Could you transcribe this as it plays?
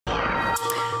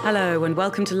Hello and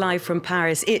welcome to Live from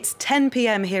Paris. It's 10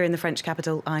 p.m. here in the French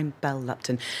capital. I'm Belle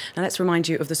Lupton. Now let's remind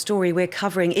you of the story we're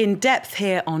covering in depth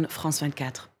here on France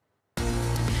 24.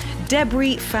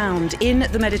 Debris found in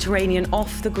the Mediterranean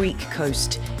off the Greek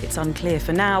coast. It's unclear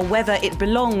for now whether it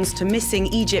belongs to missing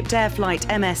Egypt Air flight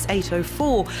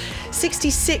MS-804.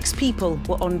 66 people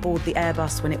were on board the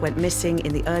Airbus when it went missing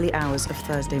in the early hours of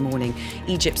Thursday morning.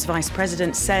 Egypt's vice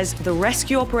president says the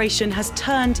rescue operation has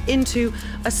turned into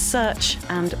a search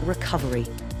and recovery.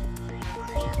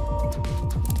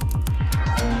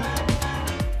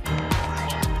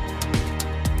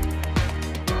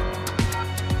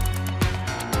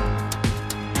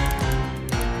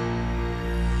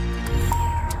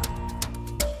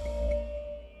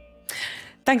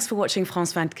 Thanks for watching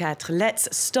France 24.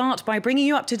 Let's start by bringing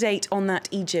you up to date on that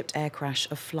Egypt air crash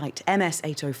of flight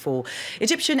MS-804.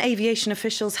 Egyptian aviation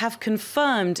officials have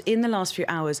confirmed in the last few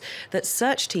hours that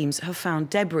search teams have found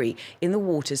debris in the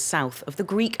waters south of the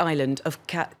Greek island of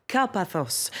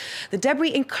Karpathos. The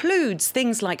debris includes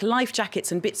things like life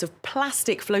jackets and bits of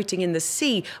plastic floating in the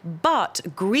sea, but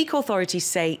Greek authorities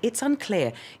say it's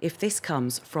unclear if this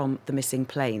comes from the missing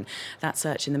plane. That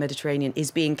search in the Mediterranean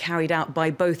is being carried out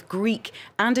by both Greek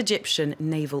and Egyptian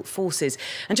naval forces.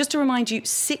 And just to remind you,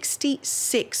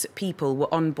 66 people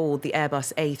were on board the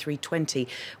Airbus A320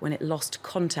 when it lost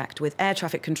contact with air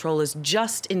traffic controllers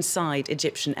just inside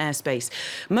Egyptian airspace.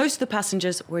 Most of the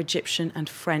passengers were Egyptian and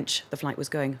French. The flight was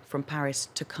going from Paris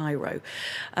to Cairo.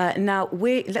 Now,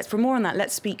 for more on that,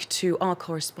 let's speak to our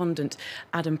correspondent,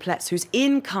 Adam Pletz, who's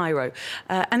in Cairo.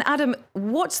 And Adam,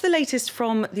 what's the latest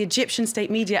from the Egyptian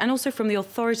state media and also from the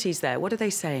authorities there? What are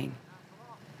they saying?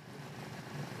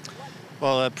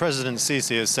 Well, President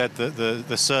Sisi has said that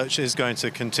the search is going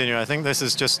to continue. I think this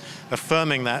is just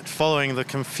affirming that following the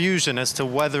confusion as to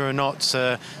whether or not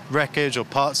wreckage or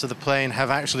parts of the plane have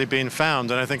actually been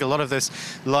found. And I think a lot of this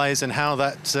lies in how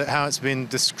it's been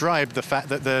described, the fact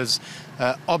that there's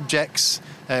objects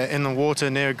in the water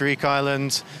near a Greek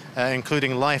island,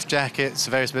 including life jackets,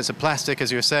 various bits of plastic,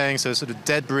 as you were saying, so sort of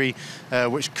debris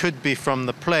which could be from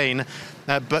the plane.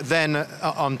 But then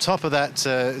on top of that,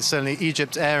 certainly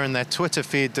Egypt Air in their Twitter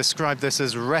feed described this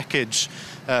as wreckage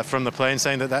from the plane,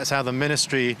 saying that that's how the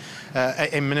ministry,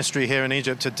 a ministry here in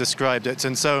Egypt had described it.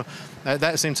 And so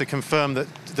that seemed to confirm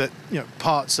that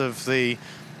parts of the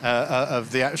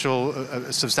actual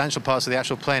substantial parts of the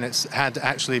actual plane had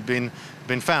actually been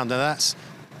found, and that's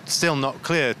still not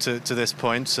clear to this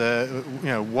point.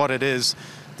 What it is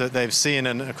that they've seen,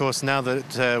 and of course now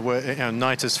that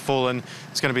night has fallen,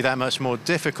 it's going to be that much more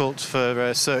difficult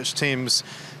for search teams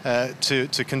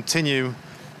to continue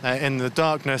in the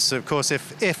darkness. Of course,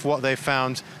 if what they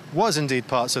found was indeed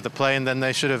parts of the plane, then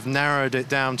they should have narrowed it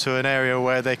down to an area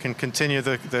where they can continue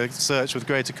the search with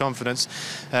greater confidence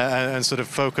and sort of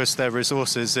focus their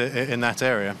resources in that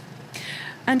area.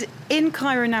 And in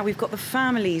Cairo now, we've got the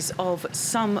families of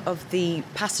some of the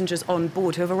passengers on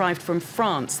board who have arrived from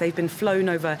France. They've been flown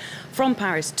over from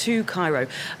Paris to Cairo.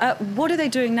 What are they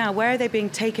doing now? Where are they being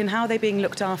taken? How are they being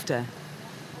looked after?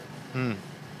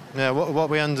 Yeah, what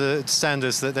we understand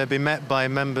is that they'll be met by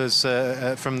members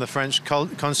from the French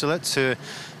consulate,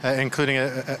 including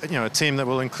a team that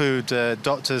will include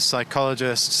doctors,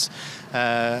 psychologists,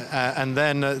 and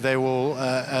then they will,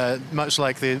 much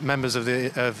like the members of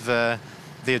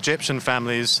the Egyptian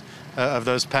families of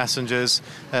those passengers,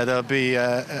 they'll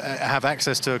have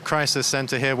access to a crisis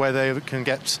center here where they can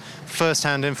get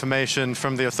first-hand information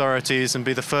from the authorities and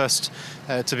be the first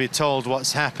to be told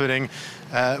what's happening.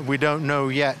 We don't know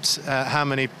yet how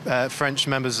many French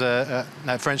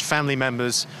family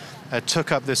members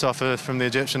took up this offer from the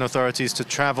Egyptian authorities to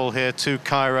travel here to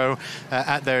Cairo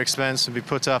at their expense and be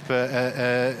put up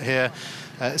here.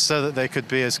 So that they could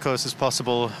be as close as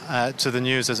possible to the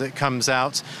news as it comes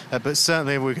out. But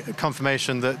certainly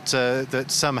confirmation that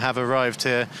some have arrived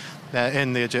here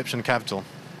in the Egyptian capital.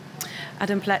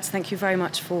 Adam Pletz, thank you very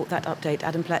much for that update.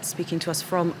 Adam Pletz speaking to us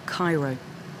from Cairo.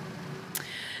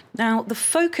 Now, the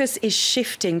focus is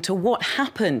shifting to what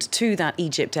happened to that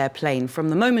Egypt airplane from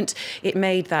the moment it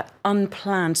made that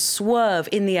unplanned swerve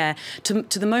in the air to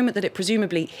the moment that it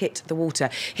presumably hit the water.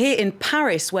 Here in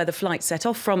Paris, where the flight set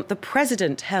off from, the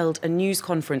president held a news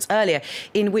conference earlier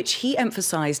in which he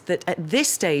emphasised that at this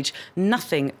stage,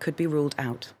 nothing could be ruled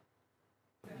out.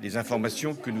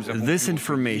 This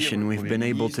information we've been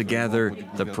able to gather,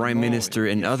 the Prime Minister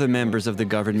and other members of the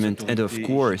government, and of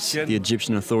course the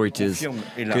Egyptian authorities,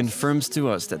 confirms to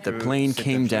us that the plane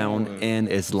came down and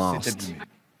is lost.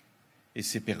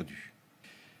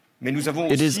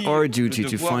 It is our duty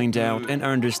to find out and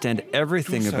understand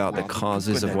everything about the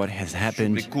causes of what has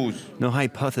happened. No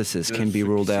hypothesis can be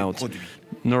ruled out,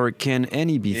 nor can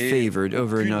any be favored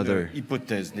over another.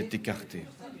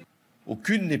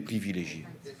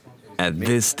 At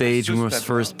this stage, we must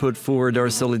first put forward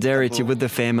our solidarity with the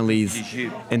families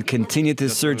and continue to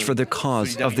search for the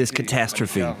cause of this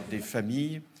catastrophe.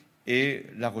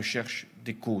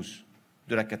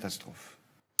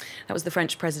 That was the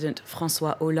French President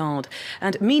François Hollande.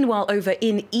 And meanwhile, over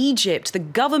in Egypt, the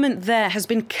government there has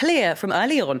been clear from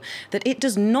early on that it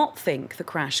does not think the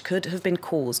crash could have been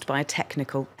caused by a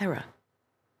technical error.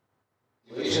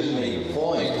 May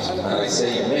point, and I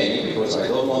say may because I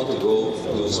don't want to go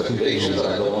to speculations,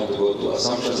 I don't want to go to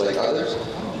assumptions like others,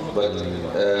 but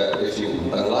if you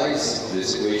analyze the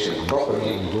situation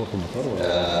properly,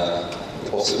 the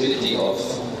possibility of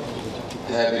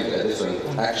having a different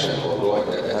action or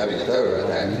having a terror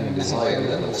attack is higher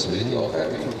than the possibility of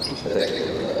having a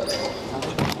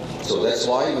technical So that's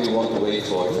why we want to wait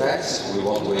for facts, we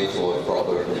want to wait for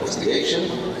proper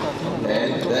investigation,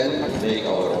 and then make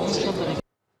our own statement.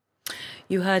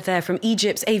 You heard there from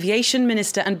Egypt's aviation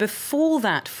minister, and before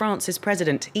that, France's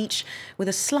president, each with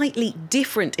a slightly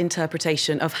different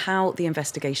interpretation of how the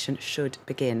investigation should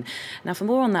begin. Now, for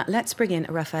more on that, let's bring in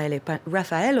Raffaello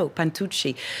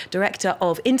Pantucci, Director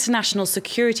of International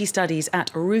Security Studies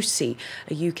at RUSI,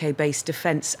 a UK-based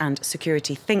defence and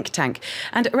security think tank.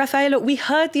 And Raffaello, we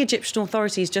heard the Egyptian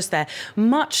authorities just there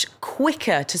much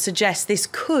quicker to suggest this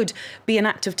could be an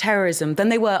act of terrorism than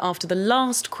they were after the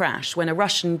last crash when a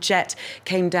Russian jet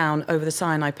came down over the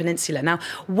Sinai Peninsula. Now,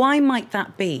 why might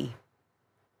that be?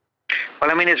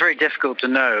 Well, I mean, it's very difficult to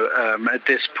know at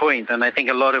this point, and I think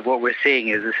a lot of what we're seeing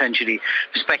is essentially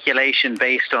speculation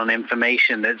based on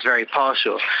information that's very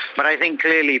partial. But I think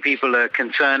clearly people are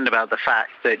concerned about the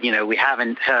fact that, you know, we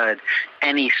haven't heard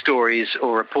any stories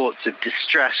or reports of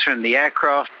distress from the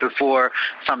aircraft before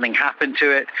something happened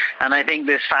to it. And I think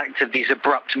this fact of these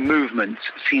abrupt movements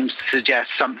seems to suggest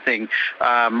something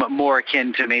more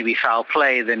akin to maybe foul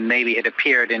play than maybe it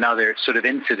appeared in other sort of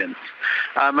incidents.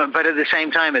 But at the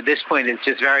same time, at this point, it's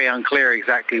just very unclear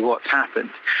exactly what's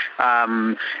happened.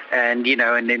 And, you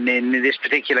know, and in this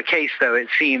particular case, though, it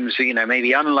seems, you know,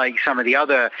 maybe unlike some of the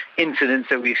other incidents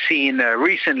that we've seen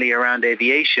recently around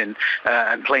aviation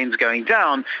and planes going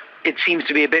down, it seems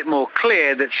to be a bit more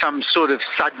clear that some sort of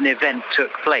sudden event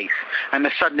took place. And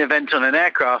a sudden event on an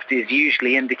aircraft is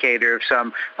usually indicator of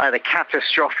some either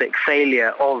catastrophic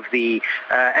failure of the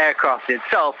aircraft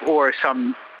itself or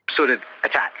some sort of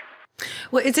attack.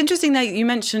 Well, it's interesting that you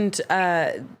mentioned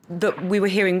that we were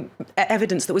hearing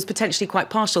evidence that was potentially quite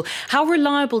partial. How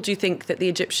reliable do you think that the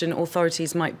Egyptian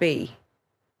authorities might be?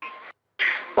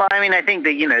 Well, I mean, I think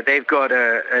that, you know, they've got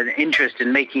an interest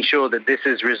in making sure that this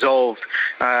is resolved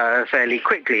fairly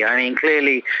quickly. I mean,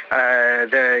 clearly,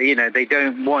 they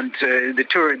don't want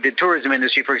the tourism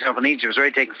industry, for example, in Egypt has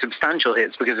already taken substantial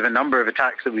hits because of a number of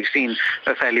attacks that we've seen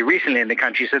fairly recently in the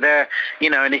country. So they're, you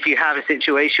know, and if you have a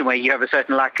situation where you have a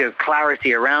certain lack of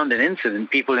clarity around an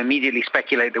incident, people immediately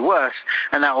speculate the worst,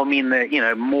 and that will mean that, you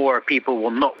know, more people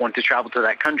will not want to travel to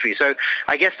that country. So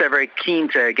I guess they're very keen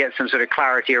to get some sort of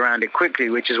clarity around it quickly,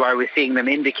 which is why we're seeing them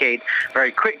indicate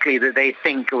very quickly that they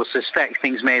think or suspect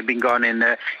things may have been gone in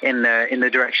the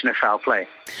direction of foul play.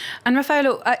 And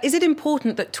Raffaello, is it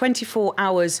important that 24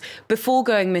 hours before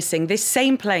going missing, this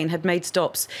same plane had made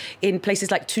stops in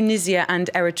places like Tunisia and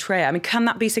Eritrea? I mean, can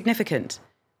that be significant?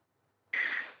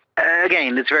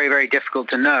 Again, it's very, very difficult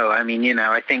to know. I mean, you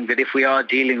know, I think that if we are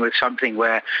dealing with something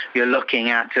where you're looking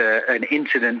at an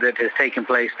incident that has taken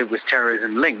place that was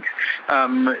terrorism linked,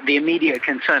 the immediate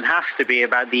concern has to be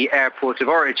about the airport of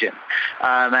origin.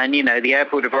 And, you know, the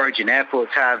airport of origin,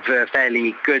 airports have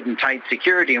fairly good and tight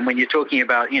security. And when you're talking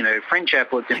about, you know, French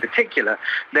airports in particular,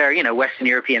 they're, you know, Western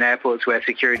European airports where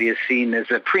security is seen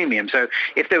as a premium. So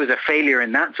if there was a failure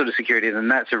in that sort of security, then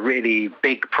that's a really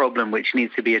big problem which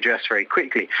needs to be addressed very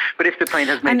quickly. But if the plane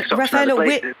has made stops in other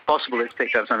places, it's possible it's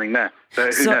picked up something there.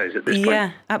 So who knows at this point?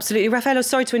 Yeah, absolutely. Raffaello,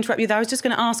 sorry to interrupt you there. I was just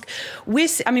going to ask, we've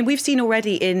seen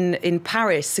already in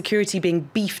Paris security being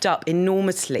beefed up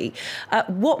enormously.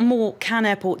 What more can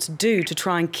airports do to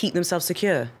try and keep themselves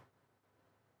secure?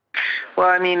 Well,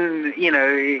 I mean, you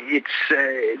know, it's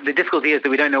the difficulty is that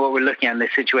we don't know what we're looking at in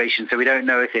this situation, so we don't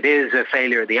know if it is a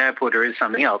failure at the airport or is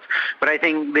something else. But I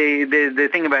think the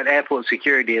thing about airport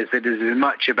security is that it's as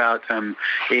much about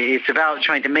it's about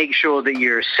trying to make sure that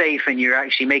you're safe and you're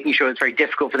actually making sure it's very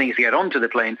difficult for things to get onto the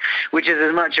plane, which is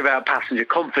as much about passenger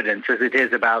confidence as it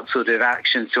is about sort of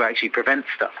actions to actually prevent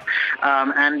stuff.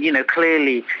 And, you know,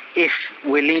 clearly, if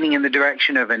we're leaning in the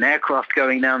direction of an aircraft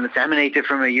going down that's emanated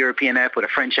from a European airport, a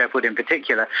French airport in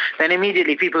particular, then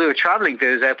immediately people who are traveling to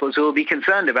those airports will be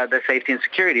concerned about their safety and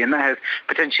security, and that has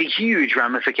potentially huge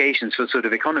ramifications for sort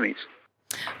of economies.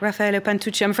 Raffaele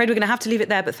Pantucci, I'm afraid we're going to have to leave it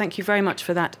there, but thank you very much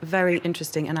for that very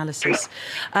interesting analysis.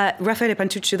 Raffaele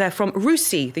Pantucci there from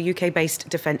RUSI, the UK-based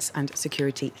defence and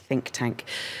security think tank.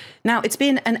 Now, it's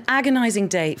been an agonising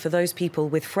day for those people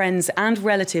with friends and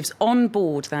relatives on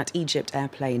board that Egypt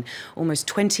airplane. Almost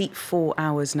 24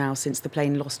 hours now since the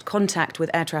plane lost contact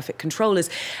with air traffic controllers,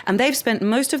 and they've spent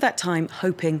most of that time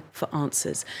hoping for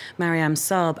answers. Mariam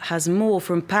Saab has more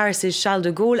from Paris's Charles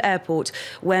de Gaulle Airport,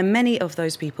 where many of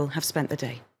those people have spent the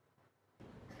day.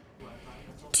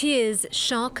 Tears,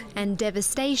 shock and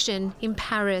devastation in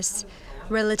Paris.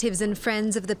 Relatives and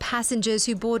friends of the passengers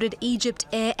who boarded Egypt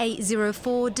Air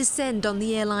 804 descend on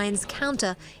the airline's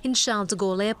counter in Charles de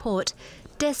Gaulle Airport,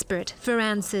 desperate for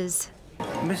answers.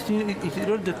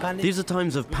 These are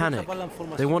times of panic.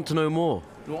 They want to know more,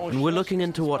 and we're looking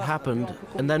into what happened,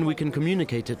 and then we can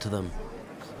communicate it to them.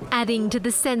 Adding to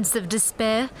the sense of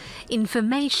despair,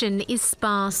 information is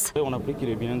sparse.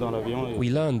 We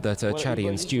learned that a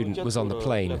Chadian student was on the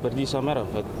plane.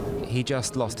 He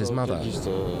just lost his mother.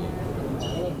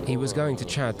 He was going to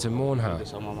Chad to mourn her.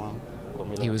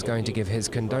 He was going to give his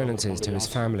condolences to his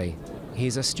family.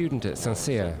 He's a student at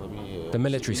Saint-Cyr, the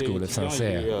military school of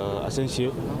Saint-Cyr.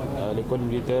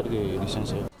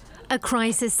 A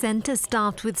crisis centre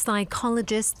staffed with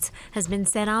psychologists has been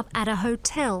set up at a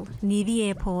hotel near the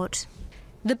airport.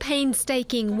 The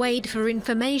painstaking wait for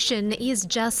information is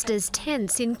just as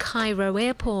tense in Cairo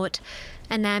Airport.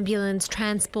 An ambulance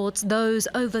transports those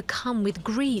overcome with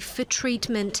grief for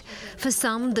treatment. For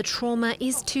some, the trauma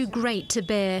is too great to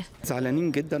bear. They're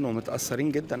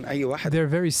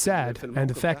very sad and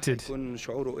affected.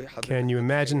 Can you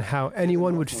imagine how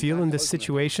anyone would feel in this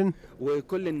situation?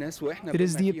 It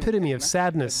is the epitome of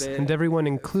sadness, and everyone,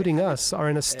 including us, are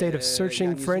in a state of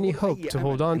searching for any hope to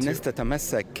hold on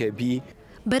to.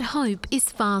 But hope is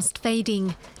fast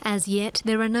fading. As yet,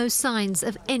 there are no signs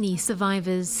of any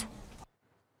survivors.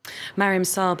 Mariam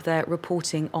Saab there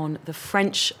reporting on the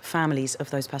French families of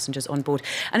those passengers on board.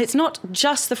 And it's not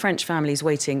just the French families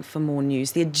waiting for more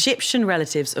news. The Egyptian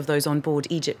relatives of those on board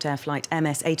Egypt Air flight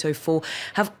MS-804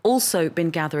 have also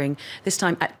been gathering, this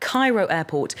time at Cairo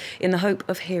Airport, in the hope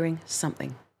of hearing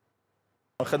something.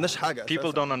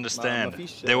 People don't understand.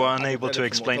 They were unable to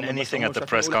explain anything at the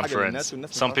press conference.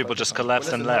 Some people just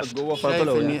collapsed and left.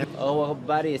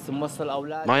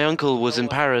 My uncle was in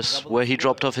Paris, where he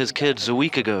dropped off his kids a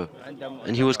week ago,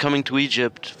 and he was coming to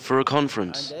Egypt for a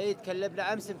conference.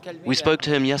 We spoke to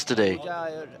him yesterday.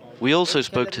 We also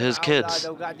spoke to his kids.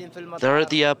 They're at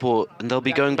the airport, and they'll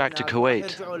be going back to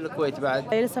Kuwait.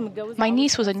 My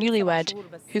niece was a newlywed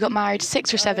who got married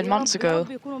 6 or 7 months ago.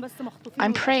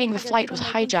 I'm praying the flight was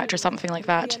hijacked or something like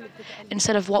that,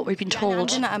 instead of what we've been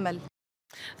told.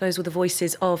 Those were the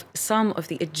voices of some of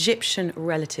the Egyptian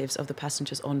relatives of the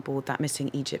passengers on board that missing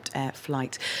Egypt Air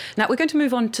flight. Now, we're going to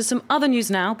move on to some other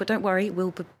news now, but don't worry,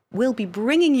 we'll be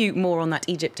bringing you more on that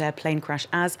Egypt Air plane crash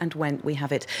as and when we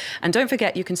have it. And don't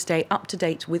forget, you can stay up to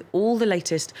date with all the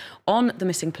latest on the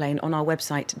missing plane on our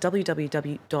website,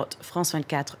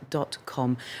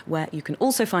 www.france24.com, where you can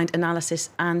also find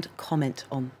analysis and comment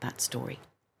on that story.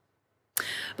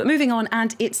 But moving on,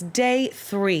 and it's day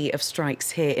 3 of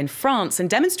strikes here in France, and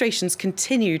demonstrations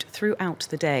continued throughout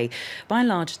the day. By and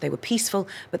large, they were peaceful,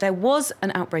 but there was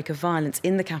an outbreak of violence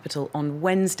in the capital on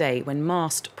Wednesday when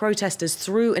masked protesters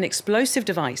threw an explosive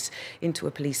device into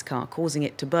a police car, causing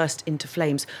it to burst into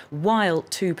flames while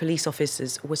 2 police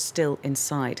officers were still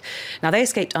inside. Now, they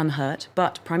escaped unhurt,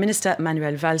 but Prime Minister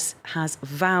Manuel Valls has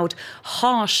vowed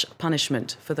harsh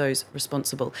punishment for those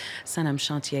responsible. Sanam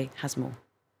Chartier has more.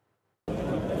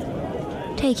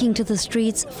 Taking to the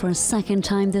streets for a second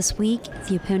time this week,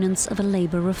 the opponents of a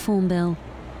Labour reform bill.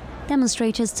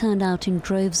 Demonstrators turned out in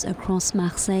droves across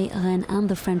Marseille, Rennes and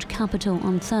the French capital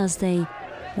on Thursday.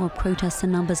 While protester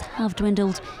numbers have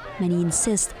dwindled, many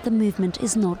insist the movement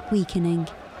is not weakening.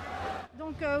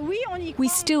 We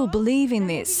still believe in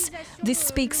this. This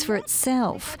speaks for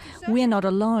itself. We're not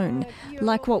alone,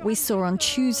 like what we saw on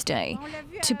Tuesday.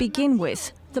 To begin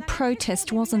with, The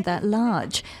protest wasn't that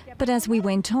large, but as we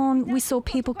went on, we saw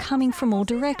people coming from all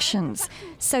directions.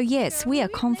 So yes, we are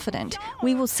confident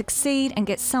we will succeed and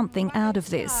get something out of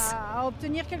this.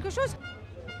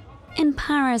 In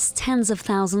Paris, tens of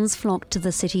thousands flocked to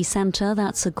the city centre,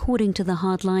 that's according to the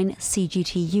hardline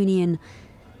CGT Union.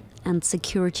 And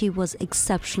security was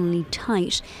exceptionally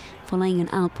tight, following an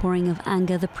outpouring of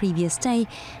anger the previous day,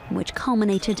 which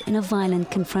culminated in a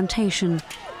violent confrontation.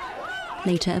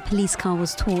 Later, a police car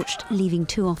was torched, leaving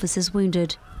 2 officers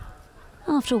wounded.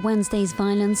 After Wednesday's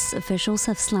violence, officials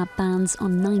have slapped bans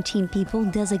on 19 people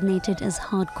designated as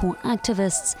hardcore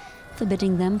activists,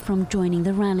 forbidding them from joining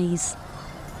the rallies.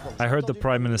 I heard the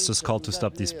Prime Minister's call to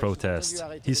stop these protests.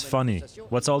 He's funny.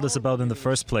 What's all this about in the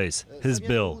first place? His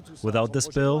bill. Without this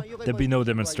bill, there'd be no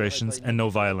demonstrations and no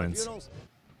violence.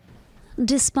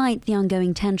 Despite the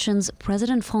ongoing tensions,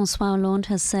 President François Hollande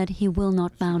has said he will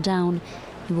not bow down.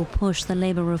 He will push the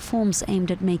labour reforms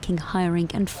aimed at making hiring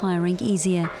and firing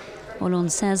easier.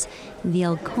 Hollande says the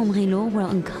El Khomri law will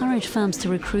encourage firms to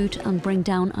recruit and bring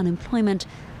down unemployment,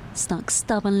 stuck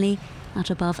stubbornly at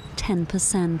above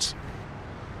 10%.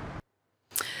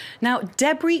 Now,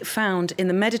 debris found in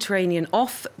the Mediterranean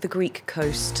off the Greek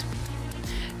coast.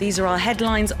 These are our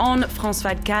headlines on France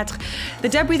 24. The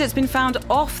debris that's been found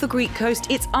off the Greek coast,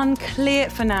 it's unclear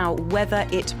for now whether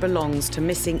it belongs to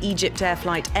missing EgyptAir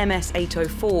flight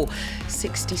MS-804.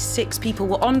 66 people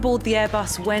were on board the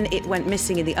Airbus when it went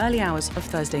missing in the early hours of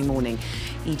Thursday morning.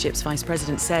 Egypt's Vice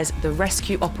President says the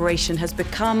rescue operation has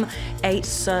become a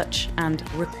search and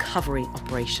recovery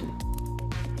operation.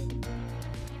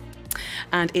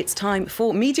 And it's time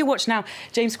for Media Watch now.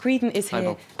 James Creedon is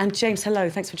here. And James, hello,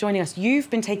 thanks for joining us. You've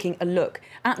been taking a look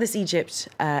at this Egypt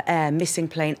Air missing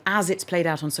plane as it's played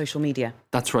out on social media.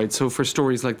 That's right. So for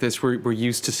stories like this, we're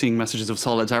used to seeing messages of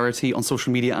solidarity on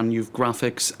social media, and you've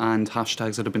graphics and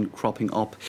hashtags that have been cropping up